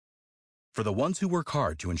For the ones who work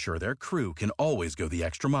hard to ensure their crew can always go the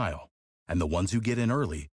extra mile, and the ones who get in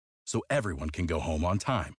early so everyone can go home on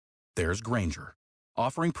time, there's Grainger,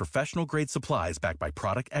 offering professional-grade supplies backed by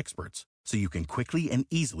product experts so you can quickly and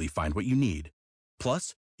easily find what you need.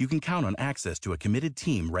 Plus, you can count on access to a committed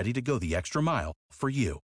team ready to go the extra mile for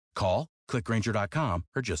you. Call, click Grainger.com,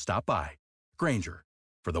 or just stop by. Grainger,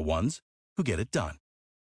 for the ones who get it done.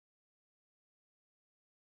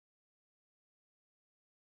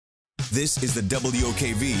 This is the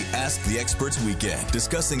WOKV Ask the Experts Weekend,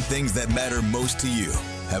 discussing things that matter most to you.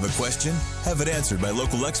 Have a question? Have it answered by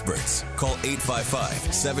local experts. Call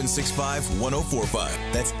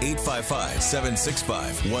 855-765-1045. That's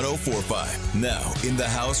 855-765-1045. Now, In the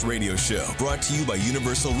House radio show, brought to you by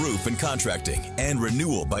Universal Roof and Contracting and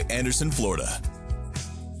Renewal by Anderson, Florida.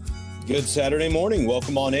 Good Saturday morning.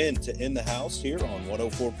 Welcome on in to In the House here on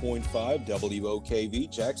 104.5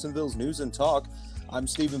 WOKV, Jacksonville's News and Talk. I'm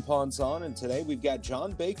Stephen Ponson, and today we've got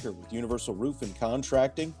John Baker with Universal Roof and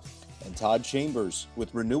Contracting and Todd Chambers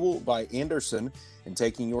with Renewal by Anderson, and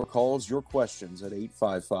taking your calls, your questions at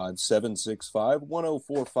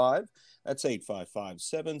 855-765-1045. That's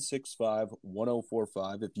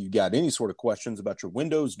 855-765-1045. If you got any sort of questions about your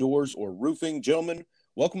windows, doors, or roofing, gentlemen,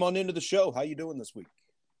 welcome on into the show. How you doing this week?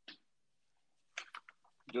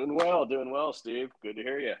 Doing well, Steve. Good to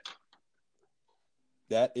hear you.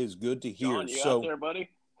 That is good to hear. John, you out there, buddy?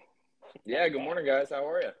 Yeah, good morning, guys. How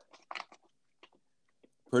are you?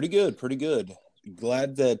 Pretty good.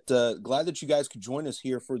 Glad that you guys could join us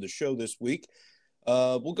here for the show this week.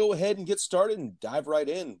 We'll go ahead and get started and dive right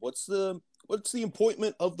in. What's the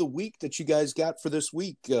appointment of the week that you guys got for this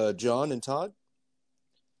week, John and Todd?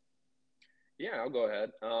 Yeah, I'll go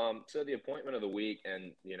ahead. So the appointment of the week,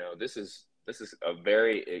 and this is a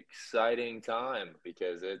very exciting time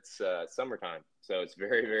because it's summertime. So it's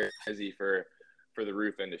very, very busy for the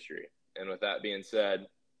roof industry. And with that being said,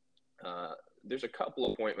 there's a couple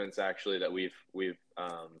of appointments actually that we've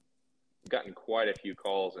gotten quite a few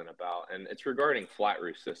calls in about, and it's regarding flat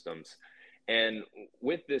roof systems. And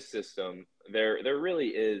with this system, there really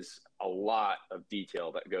is a lot of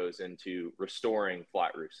detail that goes into restoring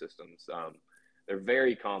flat roof systems. They're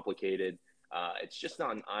very complicated. It's just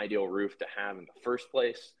not an ideal roof to have in the first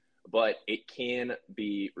place, but it can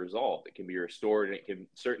be resolved. It can be restored, and it can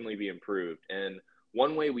certainly be improved. And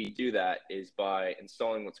one way we do that is by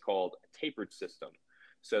installing what's called a tapered system.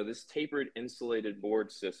 So this tapered insulated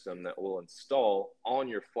board system that we'll install on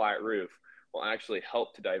your flat roof will actually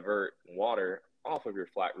help to divert water off of your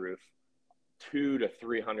flat roof 200 to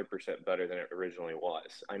 300% better than it originally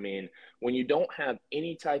was. I mean, when you don't have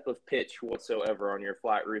any type of pitch whatsoever on your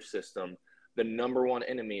flat roof system, the number one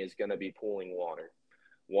enemy is going to be pooling water.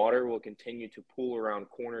 Water will continue to pool around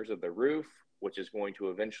corners of the roof, which is going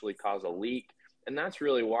to eventually cause a leak. And that's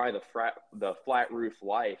really why the flat roof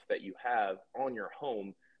life that you have on your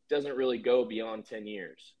home doesn't really go beyond 10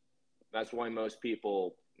 years. That's why most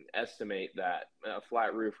people estimate that a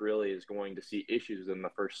flat roof really is going to see issues in the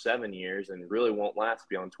first 7 years and really won't last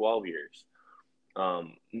beyond 12 years.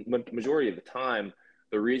 Majority of the time,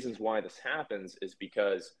 the reasons why this happens is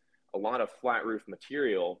because a lot of flat roof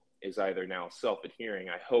material is either now self-adhering.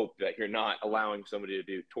 I hope that you're not allowing somebody to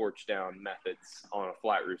do torch down methods on a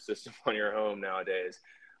flat roof system on your home nowadays.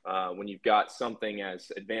 When you've got something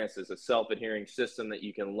as advanced as a self-adhering system that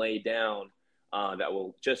you can lay down that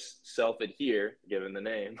will just self-adhere, given the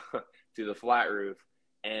name, to the flat roof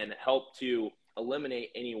and help to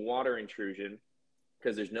eliminate any water intrusion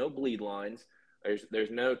because there's no bleed lines.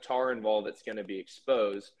 There's no tar involved that's going to be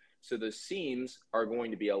exposed. So the seams are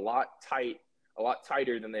going to be a lot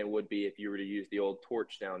tighter than they would be if you were to use the old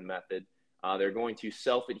torch down method. They're going to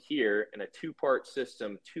self-adhere in a two-part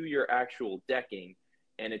system to your actual decking,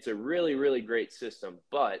 and it's a really, really great system.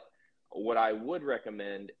 But what I would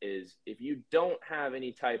recommend is if you don't have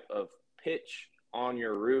any type of pitch on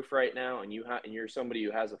your roof right now, and you're somebody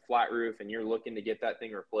who has a flat roof and you're looking to get that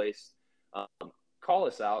thing replaced, call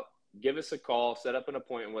us out. Give us a call, set up an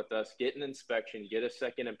appointment with us, get an inspection, get a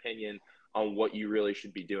second opinion on what you really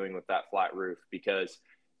should be doing with that flat roof, because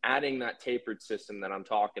adding that tapered system that I'm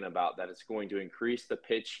talking about, that it's going to increase the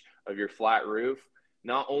pitch of your flat roof,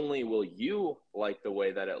 not only will you like the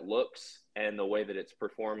way that it looks and the way that it's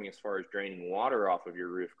performing as far as draining water off of your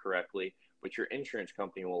roof correctly, but your insurance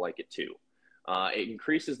company will like it too. It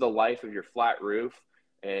increases the life of your flat roof.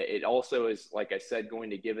 It also is, like I said,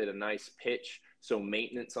 going to give it a nice pitch. So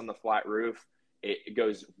maintenance on the flat roof, it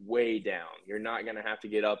goes way down. You're not going to have to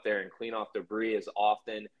get up there and clean off debris as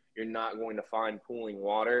often. You're not going to find pooling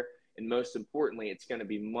water. And most importantly, it's going to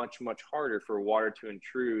be much, much harder for water to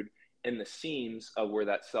intrude in the seams of where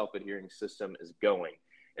that self-adhering system is going.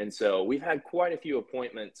 And so we've had quite a few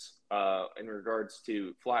appointments in regards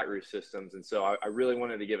to flat roof systems. And so I really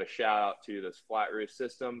wanted to give a shout out to those flat roof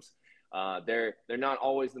systems. They're not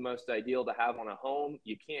always the most ideal to have on a home.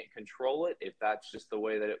 You can't control it if that's just the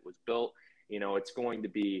way that it was built. It's going to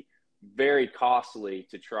be very costly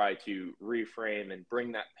to try to reframe and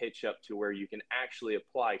bring that pitch up to where you can actually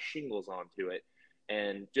apply shingles onto it.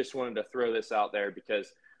 And just wanted to throw this out there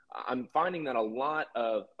because I'm finding that a lot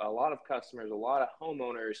of customers, a lot of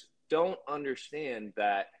homeowners don't understand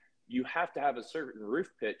that you have to have a certain roof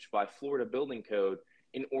pitch by Florida building code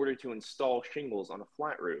in order to install shingles on a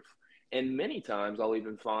flat roof. And many times I'll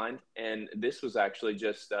even find, and this was actually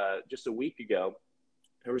just a week ago,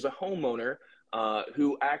 there was a homeowner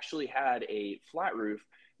who actually had a flat roof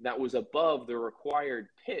that was above the required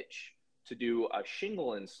pitch to do a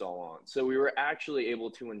shingle install on. So we were actually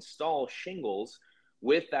able to install shingles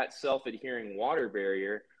with that self-adhering water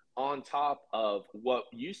barrier on top of what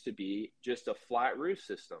used to be just a flat roof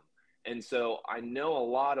system. And so I know a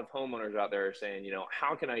lot of homeowners out there are saying,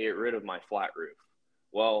 how can I get rid of my flat roof?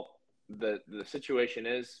 Well, the situation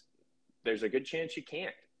is there's a good chance you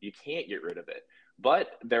can't get rid of it.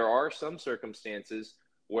 But there are some circumstances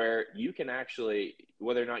where you can actually,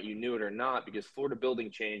 whether or not you knew it or not, because Florida building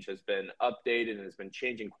change has been updated and has been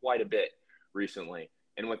changing quite a bit recently.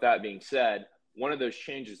 And with that being said, one of those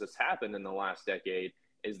changes that's happened in the last decade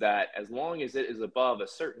is that as long as it is above a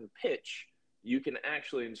certain pitch, you can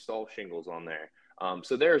actually install shingles on there.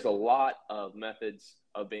 So there's a lot of methods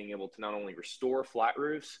of being able to not only restore flat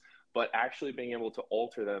roofs, but actually being able to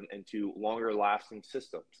alter them into longer lasting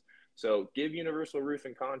systems. So give Universal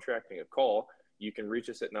Roofing Contracting a call. You can reach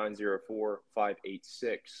us at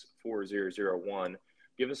 904-586-4001.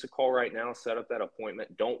 Give us a call right now, set up that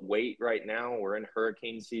appointment. Don't wait right now. We're in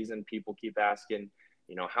hurricane season. People keep asking,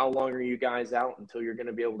 how long are you guys out until you're going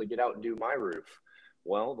to be able to get out and do my roof?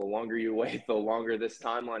 Well, the longer you wait, the longer this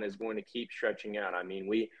timeline is going to keep stretching out. I mean,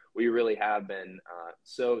 we really have been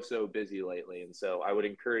so busy lately. And so I would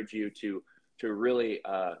encourage you to really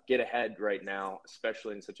get ahead right now,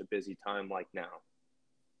 especially in such a busy time like now.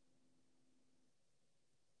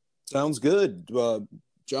 Sounds good.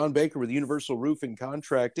 John Baker with Universal Roofing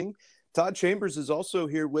Contracting. Todd Chambers is also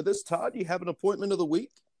here with us. Todd, you have an appointment of the week?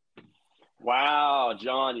 Wow,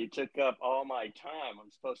 John, you took up all my time. I'm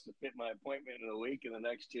supposed to fit my appointment of the week in the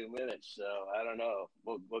next 2 minutes. So I don't know.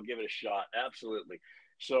 We'll give it a shot. Absolutely.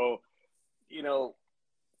 So,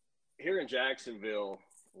 here in Jacksonville,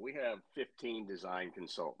 we have 15 design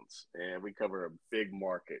consultants, and we cover a big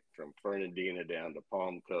market from Fernandina down to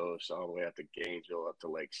Palm Coast, all the way up to Gainesville, up to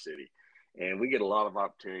Lake City. And we get a lot of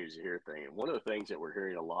opportunities to hear things. And one of the things that we're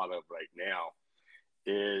hearing a lot of right now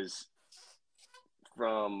is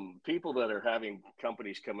from people that are having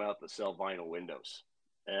companies come out that sell vinyl windows.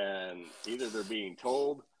 And either they're being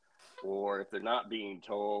told, or if they're not being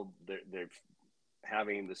told, they're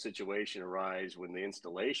having the situation arise when the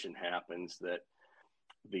installation happens that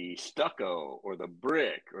the stucco or the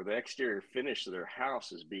brick or the exterior finish of their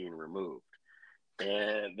house is being removed.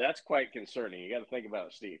 And that's quite concerning. You got to think about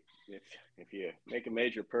it, Steve. If you make a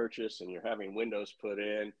major purchase and you're having windows put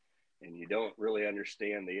in and you don't really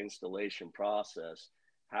understand the installation process,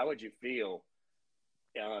 how would you feel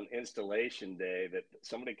on installation day that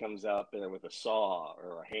somebody comes out there with a saw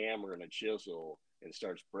or a hammer and a chisel and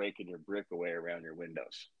starts breaking your brick away around your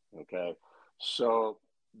windows? Okay. So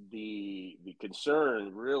the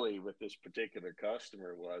concern really with this particular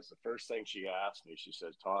customer was the first thing she asked me, she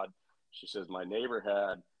says, Todd, she says, my neighbor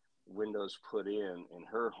had windows put in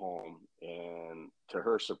her home, and to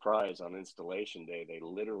her surprise on installation day, they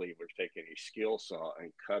literally were taking a skill saw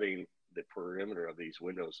and cutting the perimeter of these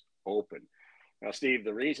windows open. Now, Steve,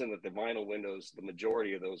 the reason that the vinyl windows, the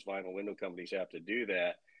majority of those vinyl window companies have to do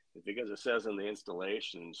that is because it says in the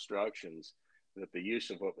installation instructions that the use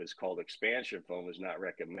of what is called expansion foam is not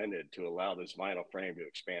recommended to allow this vinyl frame to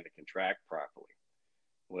expand and contract properly.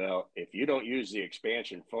 Well, if you don't use the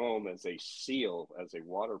expansion foam as a seal, as a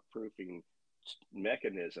waterproofing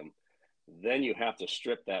mechanism, then you have to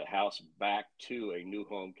strip that house back to a new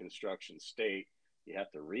home construction state. You have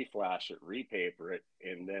to reflash it, repaper it,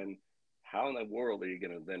 and then how in the world are you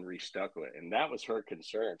going to then restucco it? And that was her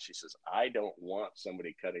concern. She says, I don't want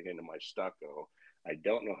somebody cutting into my stucco. I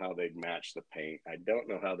don't know how they'd match the paint. I don't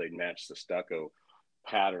know how they'd match the stucco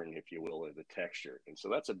pattern, if you will, or the texture. And so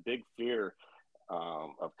that's a big fear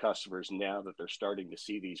of customers now that they're starting to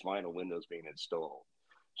see these vinyl windows being installed.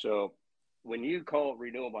 So when you call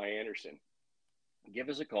Renewal by Andersen, give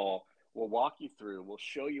us a call. We'll walk you through. We'll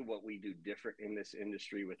show you what we do different in this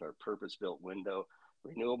industry with our purpose-built window.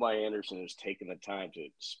 Renewal by Andersen has taken the time to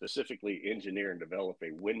specifically engineer and develop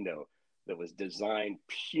a window that was designed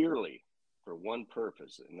purely for one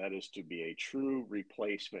purpose, and that is to be a true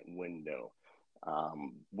replacement window.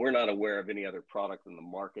 We're not aware of any other product in the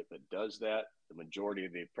market that does that. The majority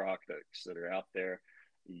of the products that are out there,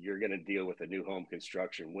 you're going to deal with a new home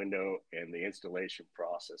construction window, and the installation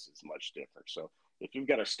process is much different. So if you've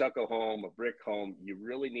got a stucco home, a brick home, you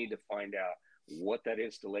really need to find out what that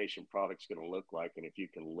installation product's going to look like and if you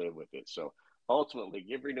can live with it. So ultimately,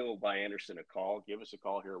 give Renewal by Andersen a call. Give us a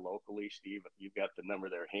call here locally. Steve, you've got the number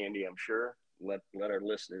there handy, I'm sure. Let our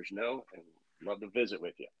listeners know, and love to visit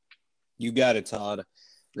with you. You got it, Todd.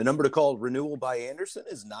 The number to call Renewal by Andersen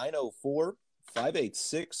is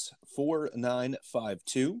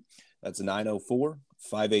 904-586-4952. That's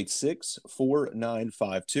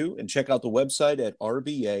 904-586-4952. And check out the website at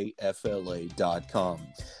rbafla.com.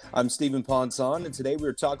 I'm Stephen Ponson, and today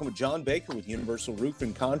we're talking with John Baker with Universal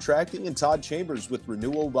Roofing Contracting and Todd Chambers with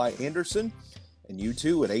Renewal by Andersen. And you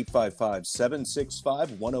too at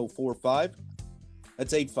 855-765-1045.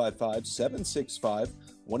 That's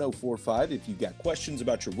 855-765-1045. If you've got questions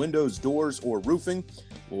about your windows, doors, or roofing,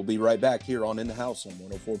 we'll be right back here on In the House on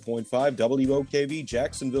 104.5 WOKV,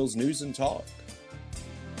 Jacksonville's News and Talk.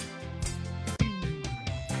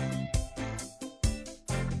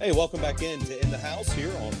 Hey, welcome back into In the House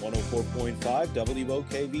here on 104.5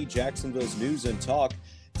 WOKV, Jacksonville's News and Talk.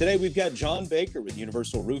 Today we've got John Baker with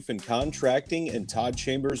Universal Roofing Contracting and Todd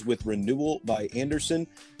Chambers with Renewal by Andersen.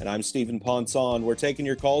 And I'm Stephen Ponson. We're taking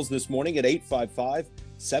your calls this morning at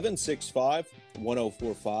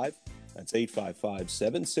 855-765-1045. That's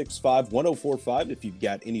 855-765-1045 if you've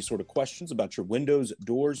got any sort of questions about your windows,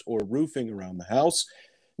 doors, or roofing around the house.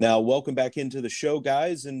 Now, welcome back into the show,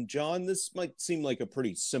 guys. And John, this might seem like a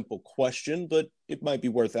pretty simple question, but it might be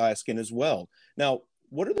worth asking as well. Now,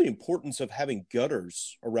 what are the importance of having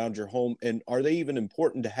gutters around your home, and are they even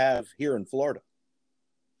important to have here in Florida?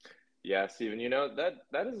 Yeah, Stephen,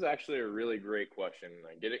 that is actually a really great question.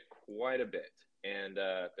 I get it quite a bit. And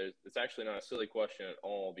it's actually not a silly question at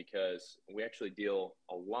all, because we actually deal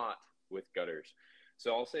a lot with gutters.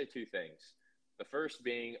 So I'll say two things. The first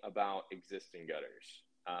being about existing gutters,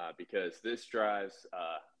 because this drives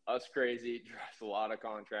us crazy, drives a lot of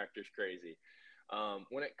contractors crazy.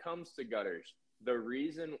 When it comes to gutters, the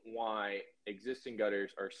reason why existing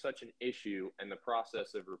gutters are such an issue in the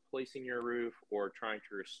process of replacing your roof or trying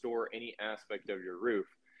to restore any aspect of your roof,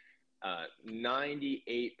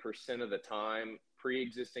 98% of the time,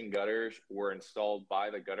 pre-existing gutters were installed by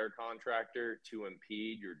the gutter contractor to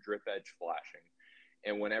impede your drip edge flashing.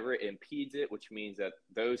 And whenever it impedes it, which means that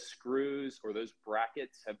those screws or those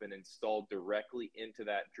brackets have been installed directly into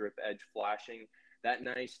that drip edge flashing, that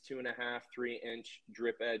nice 2.5, 3-inch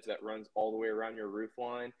drip edge that runs all the way around your roof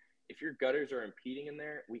line, if your gutters are impeding in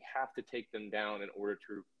there, we have to take them down in order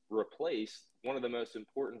to replace one of the most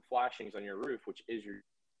important flashings on your roof, which is your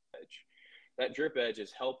edge. That drip edge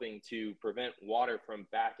is helping to prevent water from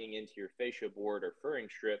backing into your fascia board or furring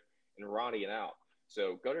strip and rotting it out.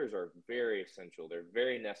 So gutters are very essential. They're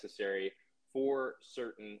very necessary for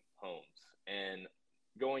certain homes. And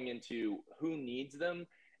going into who needs them,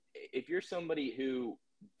 if you're somebody who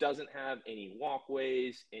doesn't have any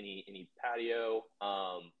walkways, any patio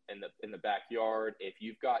in the backyard, if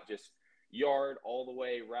you've got just yard all the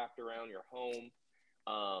way wrapped around your home,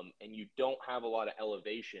 and you don't have a lot of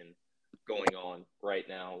elevation going on right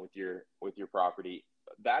now with your property,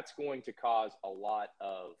 that's going to cause a lot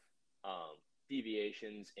of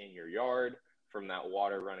deviations in your yard from that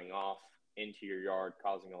water running off into your yard,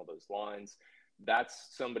 causing all those lines. That's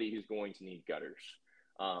somebody who's going to need gutters.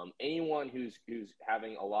 Anyone who's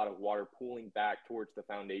having a lot of water pooling back towards the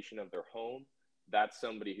foundation of their home, that's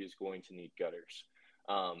somebody who's going to need gutters.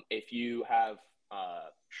 If you have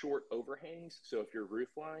short overhangs, so if your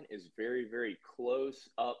roof line is very, very close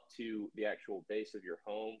up to the actual base of your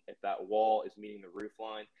home, if that wall is meeting the roof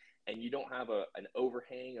line, and you don't have an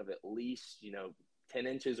overhang of at least 10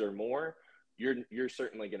 inches or more, you're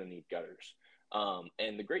certainly going to need gutters.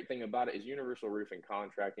 And the great thing about it is Universal Roofing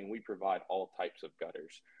Contracting, we provide all types of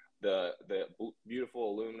gutters. The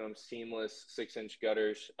beautiful aluminum seamless 6-inch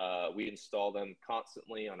gutters, we install them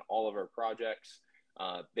constantly on all of our projects.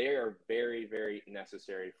 They are very, very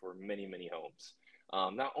necessary for many, many homes.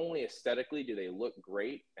 Not only aesthetically do they look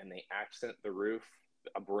great and they accent the roof,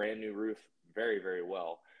 a brand new roof, very, very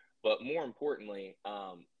well, but more importantly,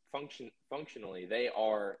 functionally, they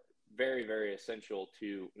are very, very essential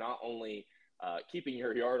to not only keeping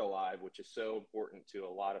your yard alive, which is so important to a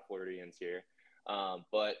lot of Floridians here,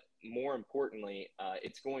 but more importantly,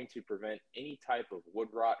 it's going to prevent any type of wood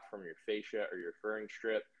rot from your fascia or your furring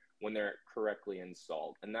strip when they're correctly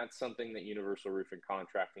installed. And that's something that Universal Roofing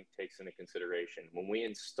Contracting takes into consideration. When we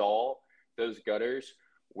install those gutters,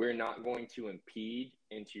 we're not going to impede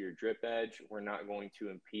into your drip edge. We're not going to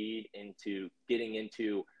impede into getting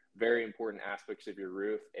into very important aspects of your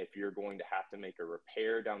roof if you're going to have to make a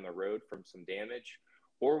repair down the road from some damage,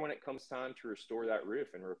 or when it comes time to restore that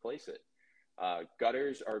roof and replace it.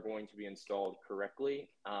 Gutters are going to be installed correctly,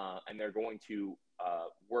 and they're going to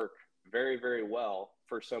work very, very well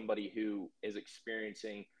for somebody who is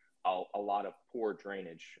experiencing a lot of poor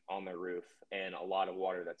drainage on their roof and a lot of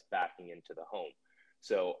water that's backing into the home.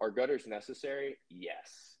 So are gutters necessary?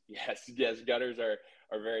 Yes. Gutters are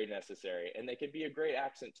very necessary, and they can be a great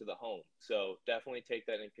accent to the home. So definitely take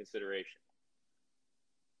that in consideration.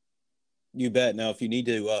 You bet. Now, if you need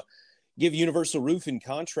to give Universal Roofing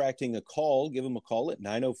Contracting a call, give them a call at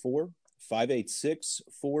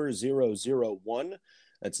 904-586-4001.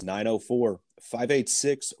 That's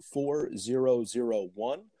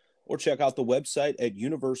 904-586-4001. Or check out the website at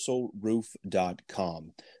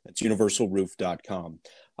universalroof.com. That's universalroof.com.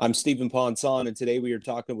 I'm Stephen Ponson, and today we are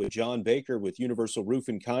talking with John Baker with Universal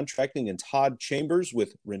Roofing Contracting and Todd Chambers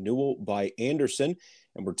with Renewal by Andersen.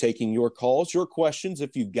 And we're taking your calls, your questions,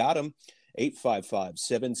 if you've got them,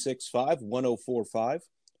 855-765-1045.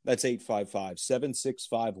 That's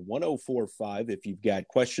 855-765-1045 if you've got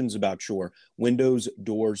questions about your windows,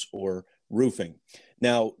 doors, or roofing.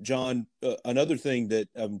 Now, John, another thing that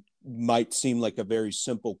might seem like a very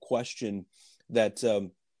simple question that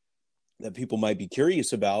people might be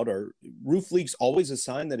curious about are roof leaks always a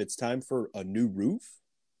sign that it's time for a new roof?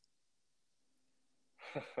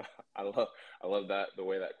 I love that, the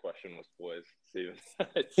way that question was poised, Steven.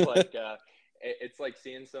 It's like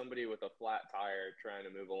seeing somebody with a flat tire trying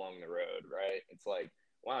to move along the road, right? It's like,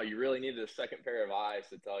 wow, you really needed a second pair of eyes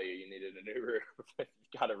to tell you needed a new roof.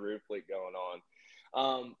 You've got a roof leak going on.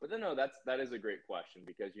 But then, no, that is a great question,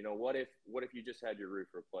 because, you know, what if you just had your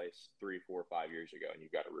roof replaced 3, 4, 5 years ago and you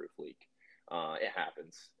got a roof leak? It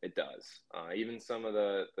happens. It does. Even some of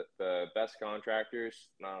the best contractors,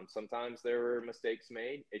 sometimes there were mistakes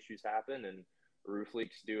made, issues happen, and roof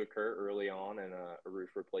leaks do occur early on in a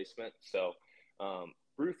roof replacement. So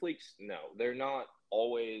roof leaks, no, they're not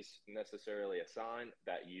always necessarily a sign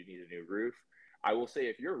that you need a new roof. I will say,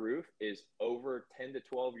 if your roof is over 10 to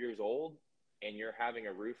 12 years old and you're having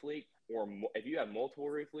a roof leak, or if you have multiple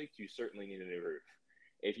roof leaks, you certainly need a new roof.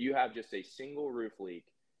 If you have just a single roof leak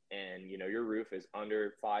and, you know, your roof is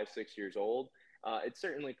under 5, 6 years old, it's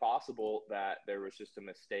certainly possible that there was just a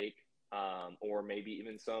mistake, or maybe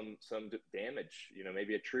even some damage. You know,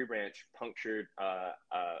 maybe a tree branch punctured a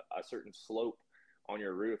certain slope on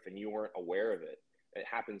your roof and you weren't aware of it. It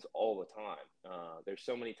happens all the time. There's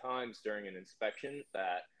so many times during an inspection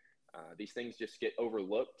that these things just get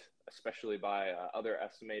overlooked, especially by other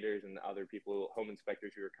estimators and other people, home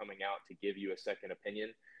inspectors, who are coming out to give you a second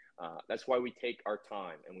opinion. That's why we take our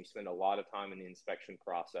time, and we spend a lot of time in the inspection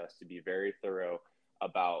process to be very thorough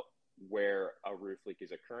about where a roof leak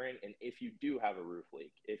is occurring. And if you do have a roof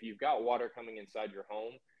leak, if you've got water coming inside your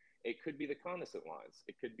home, it could be the condensate lines.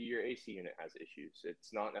 It could be your AC unit has issues.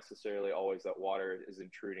 It's not necessarily always that water is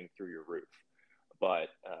intruding through your roof. But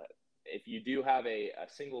if you do have a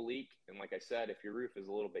single leak, and like I said, if your roof is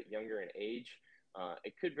a little bit younger in age,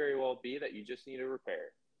 it could very well be that you just need a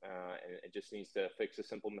repair. And it just needs to fix a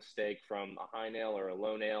simple mistake from a high nail or a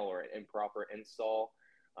low nail or an improper install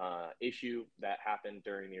issue that happened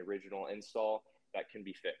during the original install that can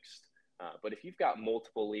be fixed. But if you've got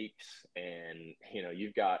multiple leaks and, you know,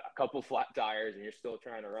 you've got a couple flat tires and you're still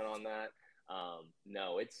trying to run on that,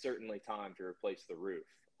 no, it's certainly time to replace the roof.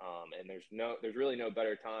 And there's really no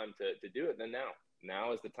better time to do it than now.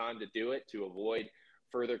 Now is the time to do it, to avoid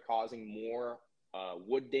further causing more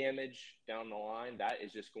wood damage down the line. That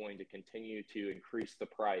is just going to continue to increase the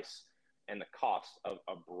price and the cost of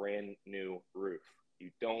a brand new roof.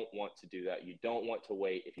 You don't want to do that. You don't want to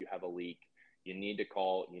wait. If you have a leak, you need to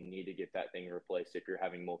call. You need to get that thing replaced if you're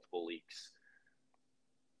having multiple leaks.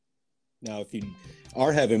 Now, if you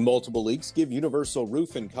are having multiple leaks, give Universal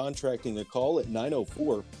Roofing Contracting a call at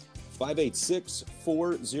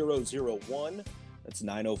 904-586-4001. That's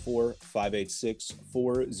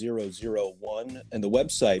 904-586-4001. And the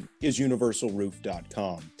website is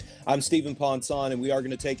universalroof.com. I'm Stephen Ponson, and we are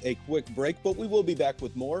going to take a quick break, but we will be back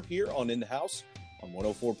with more here on In the House on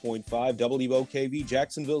 104.5 WOKV,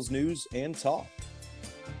 Jacksonville's News and Talk.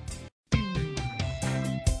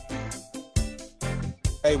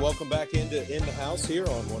 Hey, welcome back into In the House here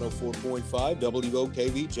on 104.5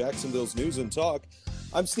 WOKV, Jacksonville's News and Talk.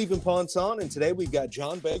 I'm Stephen Ponson, and today we've got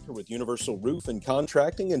John Baker with Universal Roofing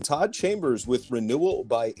Contracting and Todd Chambers with Renewal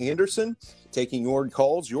by Andersen, taking your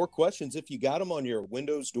calls, your questions, if you got them on your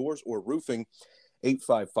windows, doors, or roofing,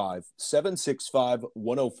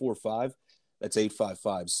 855-765-1045. That's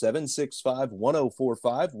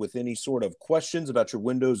 855-765-1045 with any sort of questions about your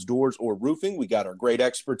windows, doors, or roofing. We got our great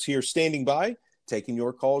experts here standing by, taking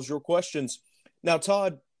your calls, your questions. Now,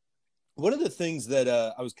 Todd, one of the things that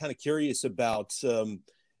I was kind of curious about,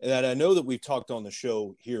 that I know that we've talked on the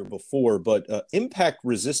show here before, but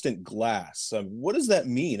impact-resistant glass. What does that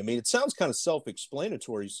mean? I mean, it sounds kind of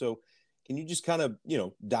self-explanatory. So can you just kind of,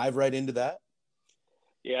 dive right into that?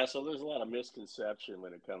 Yeah, so there's a lot of misconception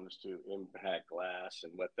when it comes to impact glass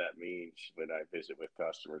and what that means when I visit with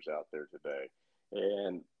customers out there today.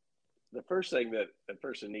 And the first thing that a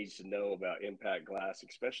person needs to know about impact glass,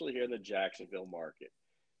 especially here in the Jacksonville market,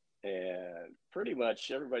 and pretty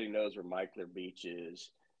much everybody knows where Michler Beach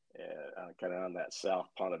is, kind of on that South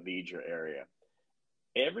Ponte Vedra area.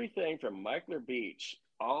 Everything from Michler Beach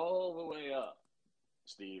all the way up,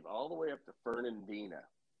 Steve, all the way up to Fernandina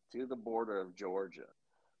to the border of Georgia,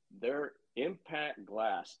 their impact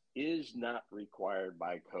glass is not required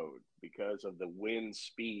by code because of the wind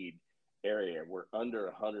speed area. We're under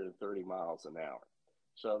 130 miles an hour.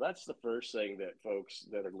 So that's the first thing that folks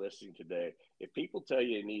that are listening today, if people tell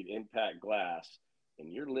you need impact glass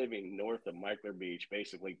and you're living north of Michler Beach,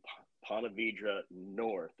 basically Ponte Vedra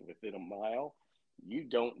north within a mile, you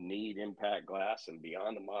don't need impact glass, and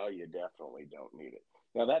beyond a mile, you definitely don't need it.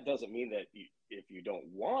 Now, that doesn't mean that if you don't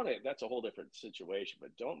want it, that's a whole different situation,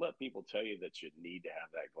 but don't let people tell you that you need to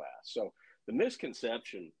have that glass. So the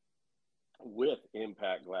misconception with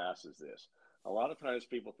impact glass is this. A lot of times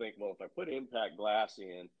people think, well, if I put impact glass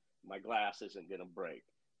in, my glass isn't going to break,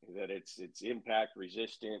 that it's impact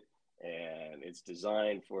resistant and it's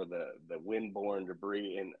designed for the windborne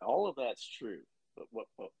debris, and all of that's true. But what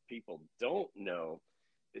people don't know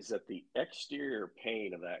is that the exterior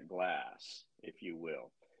pane of that glass, if you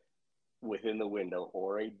will, within the window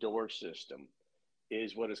or a door system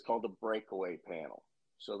is what is called the breakaway panel.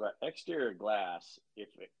 So that exterior glass, if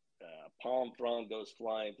a palm frond goes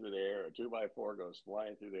flying through the air, a 2x4 goes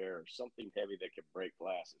flying through the air, or something heavy that can break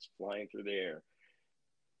glass is flying through the air,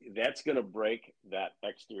 that's going to break that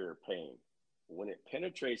exterior pane. When it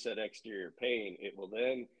penetrates that exterior pane, it will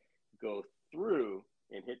then go through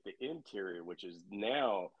and hit the interior, which is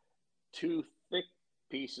now two thick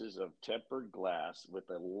pieces of tempered glass with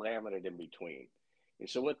a laminate in between. And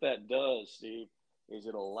so what that does, Steve, is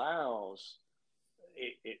it allows,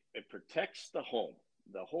 it protects the home.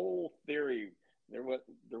 The whole theory, there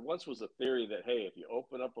once was a theory that, hey, if you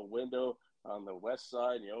open up a window on the west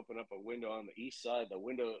side and you open up a window on the east side, the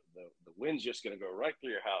wind's just going to go right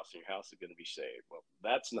through your house and your house is going to be saved. Well,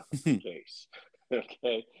 that's not the case.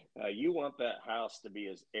 Okay. You want that house to be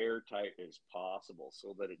as airtight as possible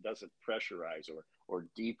so that it doesn't pressurize or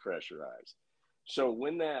depressurize. So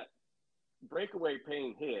when that breakaway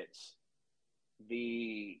pane hits,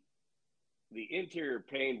 the interior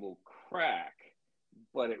pane will crack,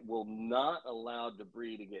 but it will not allow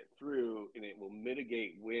debris to get through, and it will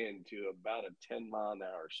mitigate wind to about a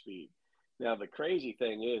 10-mile-an-hour speed. Now, the crazy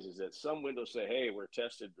thing is that some windows say, hey, we're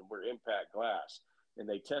impact glass, and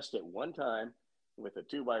they test it one time with a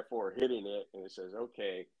 2x4 hitting it, and it says,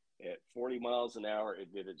 okay, at 40 miles an hour,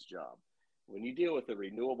 it did its job. When you deal with the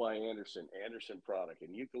Renewal by Andersen product,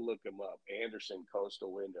 and you can look them up, Andersen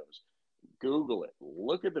Coastal Windows, Google it.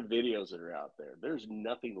 Look at the videos that are out there. There's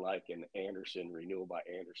nothing like an Andersen Renewal by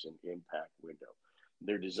Andersen impact window.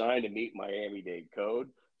 They're designed to meet Miami-Dade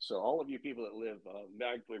code. So all of you people that live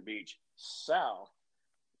Michler Beach south,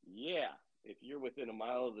 yeah, if you're within a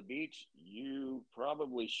mile of the beach, you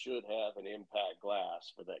probably should have an impact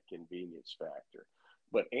glass for that convenience factor.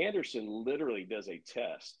 But Andersen literally does a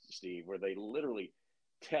test, Steve, where they literally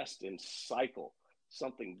test and cycle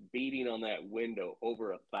something beating on that window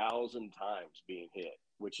over 1,000 times being hit,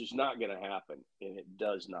 which is not going to happen, and it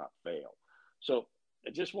does not fail. So I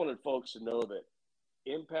just wanted folks to know that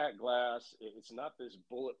impact glass, it's not this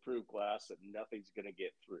bulletproof glass that nothing's going to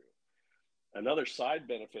get through. Another side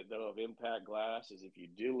benefit, though, of impact glass is if you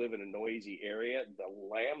do live in a noisy area, the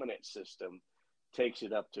laminate system takes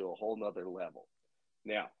it up to a whole nother level.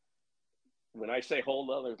 Now, when I say whole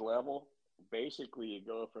nother level, basically you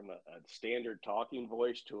go from a standard talking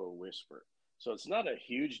voice to a whisper. So it's not a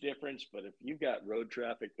huge difference, but if you've got road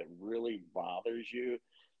traffic that really bothers you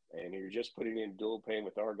and you're just putting in dual pane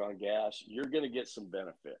with argon gas, you're going to get some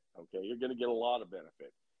benefit. Okay. You're going to get a lot of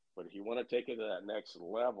benefit, but if you want to take it to that next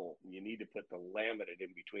level, you need to put the laminate in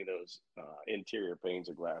between those interior panes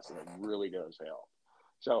of glass, and it really does help.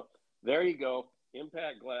 So there you go.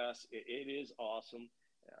 Impact glass. It is awesome.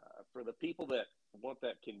 For the people that want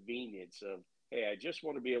that convenience of, hey, I just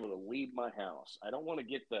want to be able to leave my house. I don't want to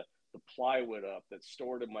get the plywood up that's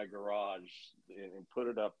stored in my garage and put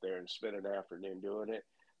it up there and spend an afternoon doing it.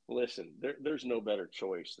 Listen, there's no better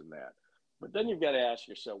choice than that. But then you've got to ask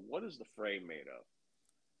yourself, what is the frame made of?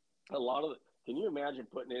 Can you imagine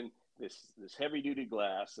putting in this heavy duty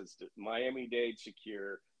glass that's Miami-Dade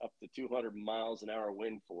secure up to 200 miles an hour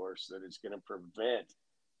wind force that is going to prevent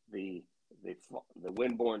the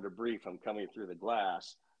windborne debris from coming through the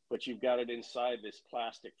glass, but you've got it inside this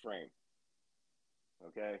plastic frame.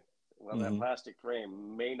 Okay. Well, that plastic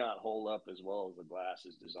frame may not hold up as well as the glass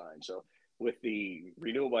is designed. So with the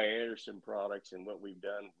Renewal by Andersen products and what we've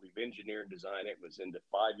done, we've engineered and designed it. It was into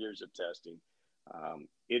 5 years of testing.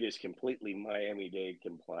 It is completely Miami-Dade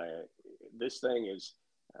compliant. This thing is,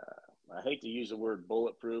 I hate to use the word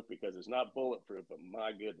bulletproof because it's not bulletproof, but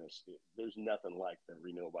my goodness, there's nothing like the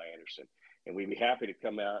Renewal by Andersen. And we'd be happy to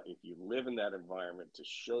come out, if you live in that environment, to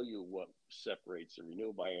show you what separates the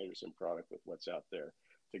Renewal by Andersen product with what's out there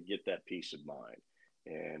to get that peace of mind.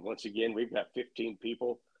 And once again, we've got 15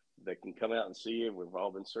 people that can come out and see you. We've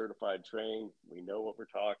all been certified, trained. We know what we're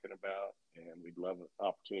talking about, and we'd love an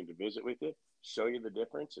opportunity to visit with you, show you the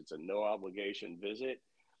difference. It's a no obligation visit.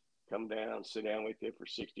 Come down, sit down with you for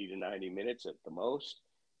 60 to 90 minutes at the most.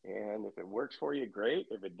 And if it works for you, great.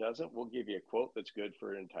 If it doesn't, we'll give you a quote that's good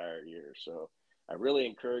for an entire year. So I really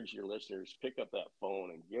encourage your listeners, pick up that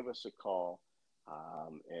phone and give us a call.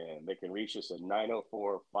 And they can reach us at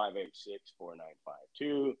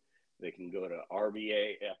 904-586-4952. They can go to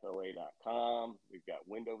rbafla.com. We've got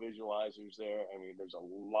window visualizers there. I mean, there's a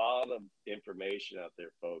lot of information out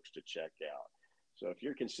there, folks, to check out. So if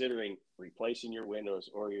you're considering replacing your windows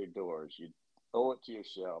or your doors, you owe it to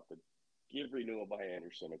yourself to give Renewal by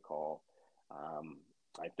Andersen a call.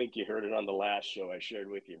 I think you heard it on the last show I shared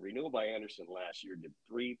with you. Renewal by Andersen last year did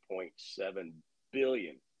 $3.7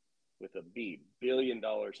 billion with a B, $1 billion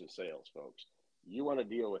in sales, folks. You want to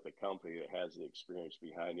deal with a company that has the experience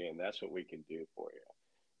behind you, and that's what we can do for you.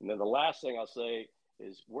 And then the last thing I'll say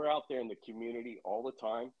is we're out there in the community all the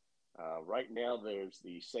time. Right now, there's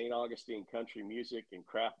the St. Augustine Country Music and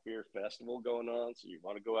Craft Beer Festival going on. So you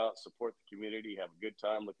want to go out, support the community, have a good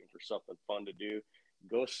time, looking for something fun to do.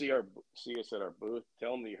 Go see us at our booth.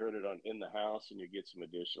 Tell them that you heard it on In the House, and you get some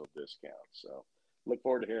additional discounts. So look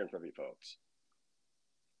forward to hearing from you folks.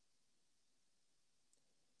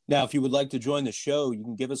 Now, if you would like to join the show, you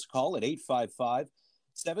can give us a call at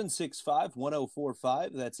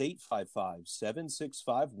 855-765-1045. That's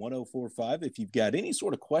 855-765-1045. If you've got any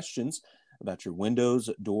sort of questions about your windows,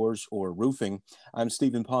 doors, or roofing, I'm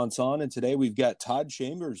Stephen Ponson, and today we've got Todd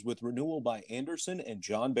Chambers with Renewal by Andersen and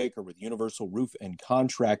John Baker with Universal Roof and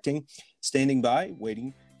Contracting standing by,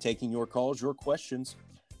 waiting, taking your calls, your questions.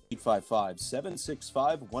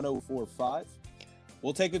 855-765-1045.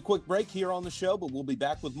 We'll take a quick break here on the show, but we'll be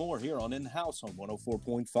back with more here on In the House on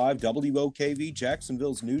 104.5 WOKV,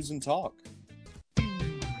 Jacksonville's News and Talk.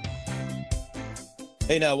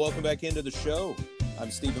 Hey, now, welcome back into the show. I'm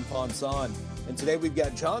Stephen Ponson, and today we've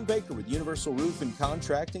got John Baker with Universal Roof and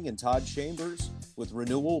Contracting and Todd Chambers with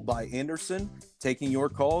Renewal by Andersen, taking your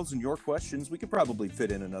calls and your questions. We could probably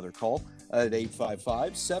fit in another call at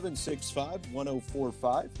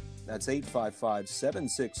 855-765-1045. That's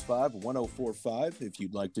 855-765-1045 if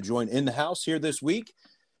you'd like to join In the House here this week.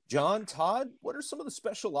 John, Todd, what are some of the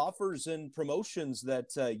special offers and promotions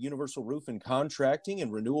that Universal Roof and Contracting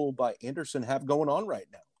and Renewal by Andersen have going on right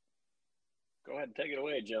now? Go ahead and take it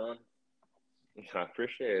away, John. I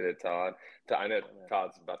appreciate it, Todd. I know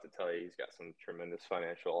Todd's about to tell you he's got some tremendous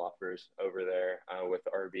financial offers over there with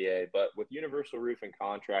RBA, but with Universal Roof and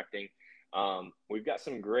Contracting, we've got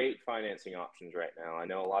some great financing options right now. I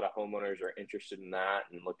know a lot of homeowners are interested in that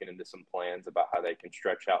and looking into some plans about how they can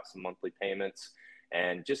stretch out some monthly payments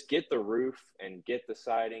and just get the roof and get the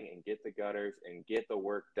siding and get the gutters and get the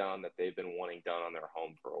work done that they've been wanting done on their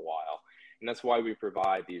home for a while. And that's why we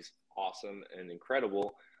provide these awesome and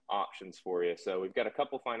incredible options for you. So we've got a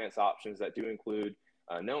couple finance options that do include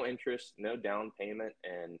no interest, no down payment,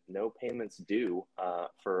 and no payments due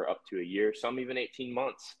for up to a year, some even 18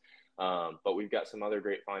 months. But we've got some other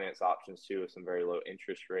great finance options too, with some very low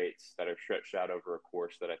interest rates that are stretched out over a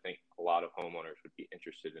course that I think a lot of homeowners would be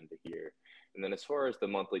interested in to hear. And then as far as the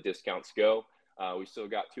monthly discounts go, we still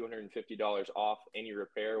got $250 off any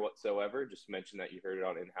repair whatsoever. Just mention that you heard it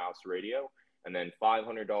on In-House Radio. And then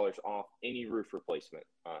 $500 off any roof replacement.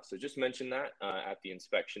 So just mention that at the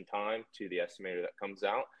inspection time to the estimator that comes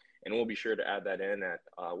out, and we'll be sure to add that in at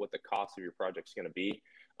what the cost of your project is going to be.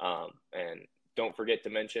 And don't forget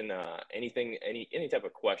to mention any type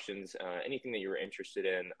of questions, anything that you're interested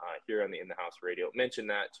in here on the In the House Radio. Mention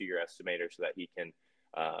that to your estimator so that he can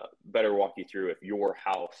better walk you through if your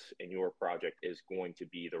house and your project is going to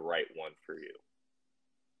be the right one for you.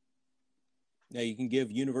 Now, you can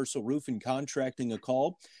give Universal Roof and Contracting a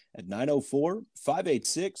call at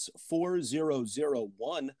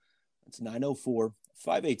 904-586-4001. That's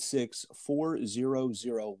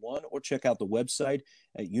 904-586-4001, or check out the website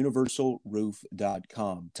at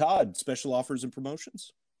universalroof.com. Todd, special offers and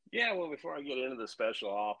promotions? Yeah, well, before I get into the special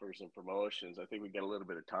offers and promotions, I think we got a little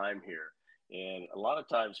bit of time here. And a lot of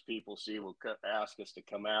times people will ask us to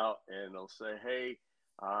come out and they'll say, hey,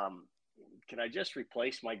 can I just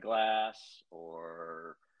replace my glass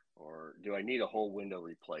or do I need a whole window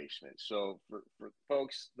replacement? So for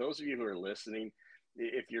folks, those of you who are listening,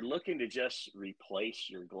 if you're looking to just replace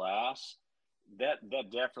your glass, that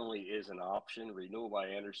definitely is an option. Renewal by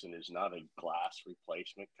Andersen is not a glass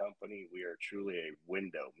replacement company. We are truly a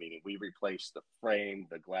window, meaning we replace the frame,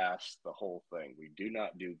 the glass, the whole thing. We do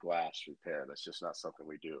not do glass repair. That's just not something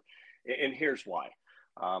we do. And here's why.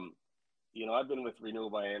 I've been with Renewal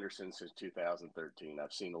by Andersen since 2013.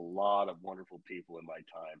 I've seen a lot of wonderful people in my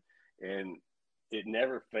time. And it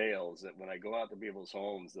never fails that when I go out to people's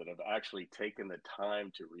homes that have actually taken the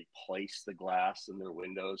time to replace the glass in their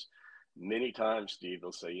windows, many times, Steve,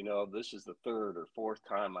 they'll say, this is the third or fourth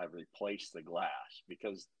time I've replaced the glass,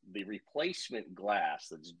 because the replacement glass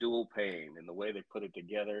that's dual pane and the way they put it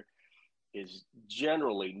together is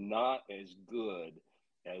generally not as good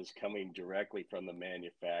as coming directly from the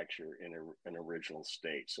manufacturer in an original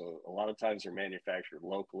state. So a lot of times they're manufactured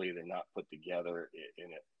locally. They're not put together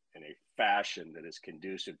in a fashion that is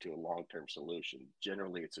conducive to a long-term solution.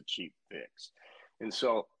 Generally, it's a cheap fix. And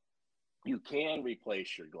so you can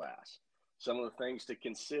replace your glass. Some of the things to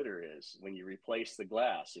consider is when you replace the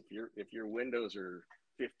glass, if your windows are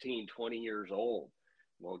 15, 20 years old,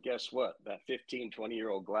 well, guess what? That 15,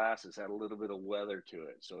 20-year-old glass has had a little bit of weather to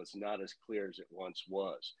it, so it's not as clear as it once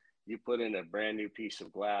was. You put in a brand new piece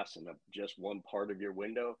of glass in just one part of your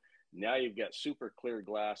window, now you've got super clear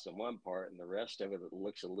glass in one part, and the rest of it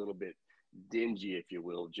looks a little bit dingy, if you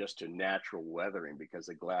will, just to natural weathering because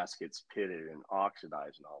the glass gets pitted and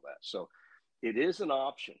oxidized and all that. So it is an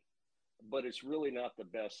option, but it's really not the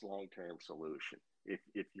best long-term solution.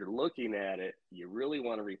 If you're looking at it, you really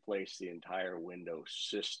want to replace the entire window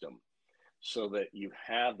system so that you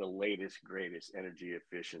have the latest, greatest energy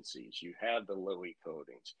efficiencies. You have the low-E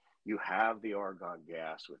coatings. You have the argon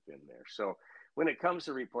gas within there. So when it comes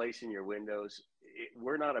to replacing your windows,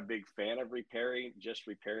 we're not a big fan of repairing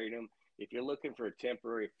them. If you're looking for a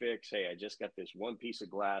temporary fix, hey, I just got this one piece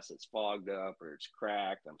of glass that's fogged up or it's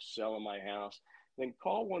cracked, I'm selling my house, then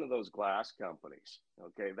call one of those glass companies.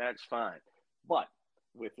 Okay, that's fine. But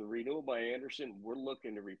with the Renewal by Andersen, we're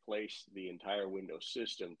looking to replace the entire window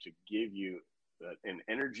system to give you an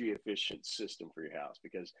energy efficient system for your house,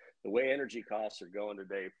 because the way energy costs are going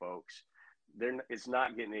today, folks, it's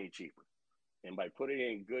not getting any cheaper. And by putting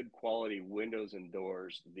in good quality windows and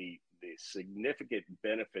doors, the significant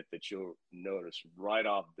benefit that you'll notice right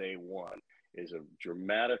off day one is a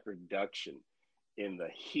dramatic reduction in the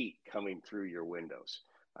heat coming through your windows.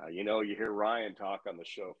 You hear Ryan talk on the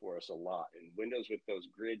show for us a lot. And windows with those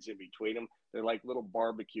grids in between them, they're like little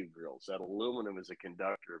barbecue grills. That aluminum is a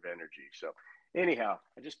conductor of energy. So anyhow,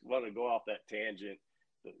 I just want to go off that tangent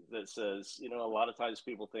that says, a lot of times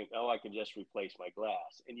people think, oh, I can just replace my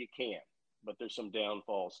glass. And you can, but there's some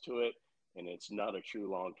downfalls to it, and it's not a true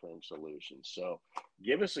long-term solution. So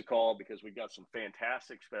give us a call because we've got some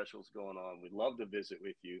fantastic specials going on. We'd love to visit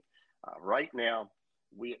with you. Right now,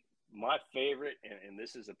 my favorite, and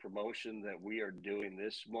this is a promotion that we are doing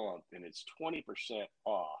this month, and it's 20%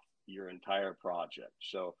 off your entire project.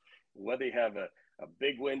 So whether you have a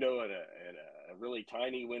big window and a really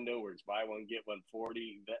tiny window where it's buy one, get one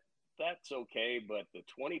 40, that's okay. But the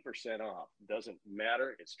 20% off doesn't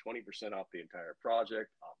matter. It's 20% off the entire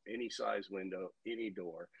project, off any size window, any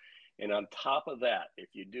door. And on top of that,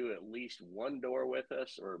 if you do at least one door with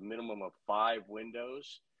us or a minimum of 5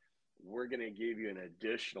 windows, we're going to give you an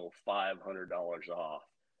additional $500 off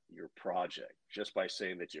your project just by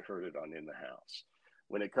saying that you heard it on In the House.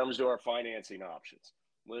 When it comes to our financing options,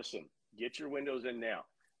 listen, get your windows in now.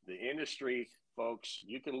 The industry, folks,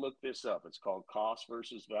 you can look this up. It's called cost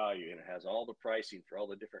versus value, and it has all the pricing for all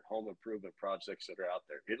the different home improvement projects that are out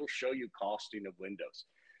there. It'll show you costing of windows.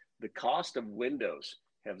 The cost of windows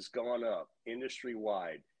has gone up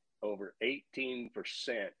industry-wide over 18%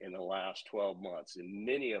 in the last 12 months, and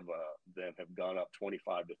many of them have gone up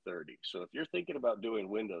 25 to 30. So if you're thinking about doing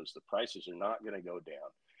windows, the prices are not going to go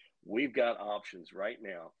down. We've got options right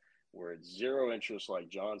now where it's zero interest. Like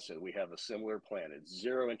John said, we have a similar plan. It's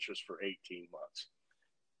zero interest for 18 months.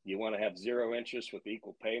 You want to have zero interest with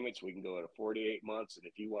equal payments, we can go at 48 months. And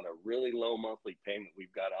if you want a really low monthly payment,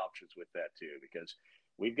 we've got options with that too, because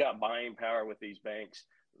we've got buying power with these banks.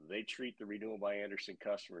 They treat the Renewal by Andersen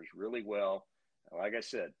customers really well. Like I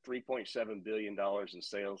said, $3.7 billion in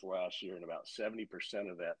sales last year, and about 70%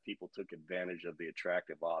 of that people took advantage of the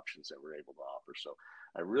attractive options that we're able to offer. So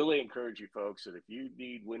I really encourage you folks that if you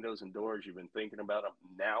need windows and doors, you've been thinking about them,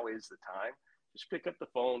 now is the time. Just pick up the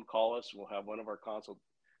phone, call us. We'll have one of our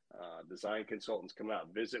design consultants come out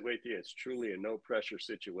and visit with you. It's truly a no-pressure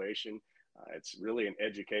situation. It's really an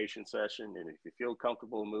education session, and if you feel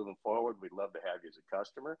comfortable moving forward, we'd love to have you as a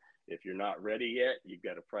customer. If you're not ready yet, you've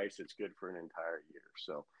got a price that's good for an entire year.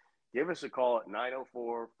 So give us a call at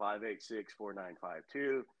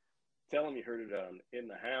 904-586-4952. Tell them you heard it on In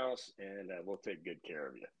the House, and we'll take good care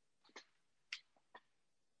of you.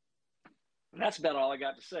 And that's about all I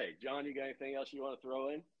got to say. John, you got anything else you want to throw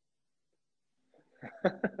in?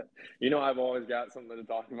 I've always got something to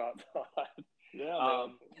talk about, Todd. Yeah.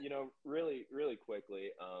 Really, really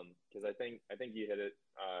quickly, because I think you hit it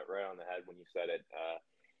right on the head when you said it.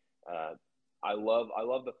 I love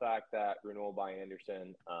the fact that Renewal by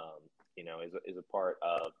Andersen, is a part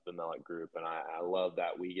of the Mellick Group, and I love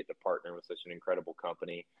that we get to partner with such an incredible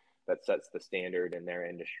company that sets the standard in their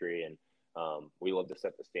industry, and we love to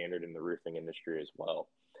set the standard in the roofing industry as well.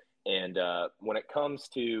 And when it comes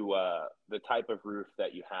to the type of roof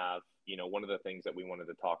that you have, one of the things that we wanted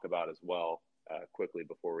to talk about as well quickly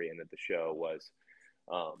before we ended the show was,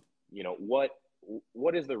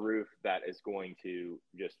 what is the roof that is going to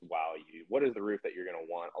just wow you? What is the roof that you're going to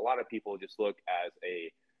want? A lot of people just look at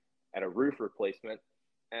a roof replacement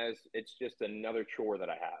as it's just another chore that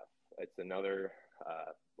I have. It's another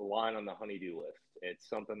line on the honey-do list. It's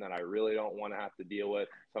something that I really don't want to have to deal with,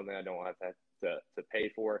 something I don't want to pay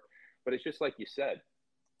for. But it's just like you said,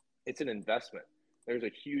 it's an investment. There's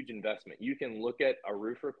a huge investment. You can look at a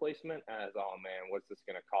roof replacement as, oh man, what's this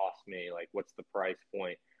going to cost me? Like, what's the price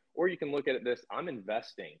point? Or you can look at it this, I'm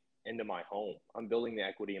investing into my home. I'm building the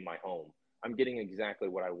equity in my home. I'm getting exactly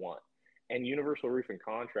what I want. And Universal Roofing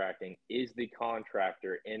Contracting is the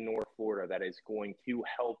contractor in North Florida that is going to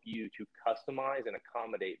help you to customize and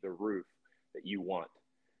accommodate the roof that you want.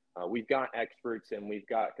 We've got experts and we've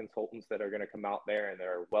got consultants that are going to come out there and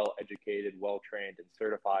they're well educated, well trained, and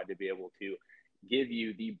certified to be able to give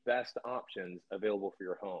you the best options available for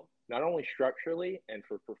your home, not only structurally and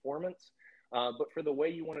for performance, but for the way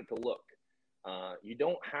you want it to look. You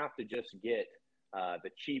don't have to just get the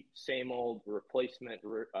cheap, same old replacement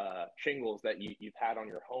shingles that you've had on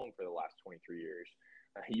your home for the last 23 years.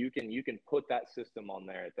 You can put that system on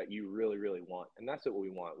there that you really, really want. And that's what we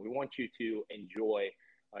want. We want you to enjoy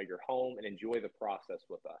your home and enjoy the process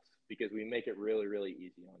with us because we make it really, really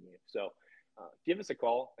easy on you. So give us a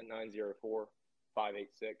call at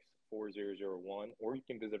 904-586-4001, or you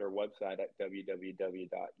can visit our website at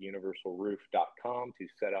www.universalroof.com to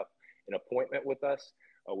set up an appointment with us.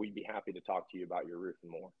 We'd be happy to talk to you about your roof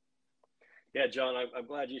and more. Yeah, John, I'm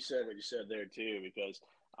glad you said what you said there too, because,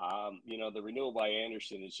 the Renewal by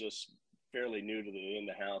Andersen is just fairly new to the In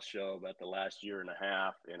the House show, about the last year and a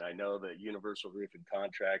half. And I know that Universal Roofing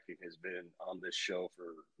Contracting has been on this show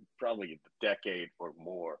for probably a decade or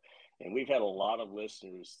more. And we've had a lot of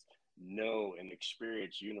listeners know and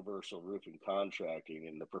experience Universal Roofing Contracting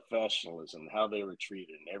and the professionalism, how they were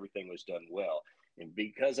treated, and everything was done well. And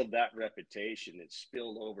because of that reputation, it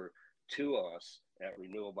spilled over to us at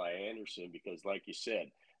Renewal by Andersen because, like you said,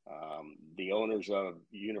 the owners of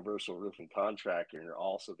Universal Roofing Contracting are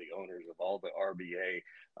also the owners of all the RBA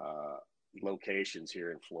locations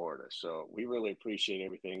here in Florida. So we really appreciate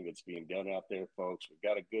everything that's being done out there, folks. We've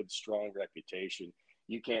got a good, strong reputation.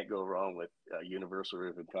 You can't go wrong with Universal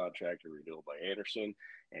Roofing Contractor, Renewal by Andersen.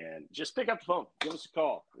 And just pick up the phone. Give us a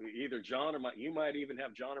call. Either John or you might even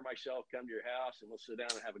have John or myself come to your house, and we'll sit down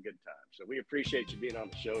and have a good time. So we appreciate you being on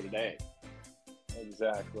the show today.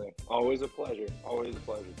 Exactly. Always a pleasure. Always a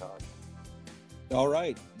pleasure, Todd. All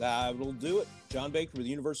right. That will do it. John Baker with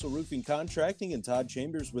Universal Roofing Contracting and Todd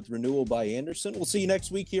Chambers with Renewal by Andersen. We'll see you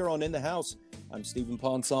next week here on In the House. I'm Stephen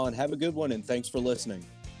Ponson. Have a good one, and thanks for listening.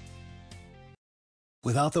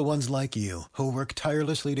 Without the ones like you, who work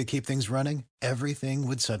tirelessly to keep things running, everything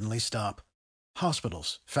would suddenly stop.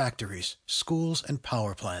 Hospitals, factories, schools, and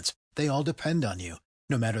power plants, they all depend on you.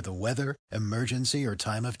 No matter the weather, emergency, or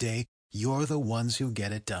time of day, you're the ones who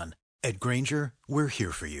get it done. At Grainger, we're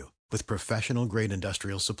here for you with professional-grade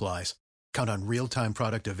industrial supplies. Count on real-time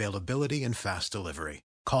product availability and fast delivery.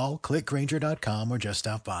 Call, click Grainger.com, or just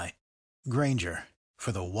stop by. Grainger,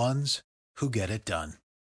 for the ones who get it done.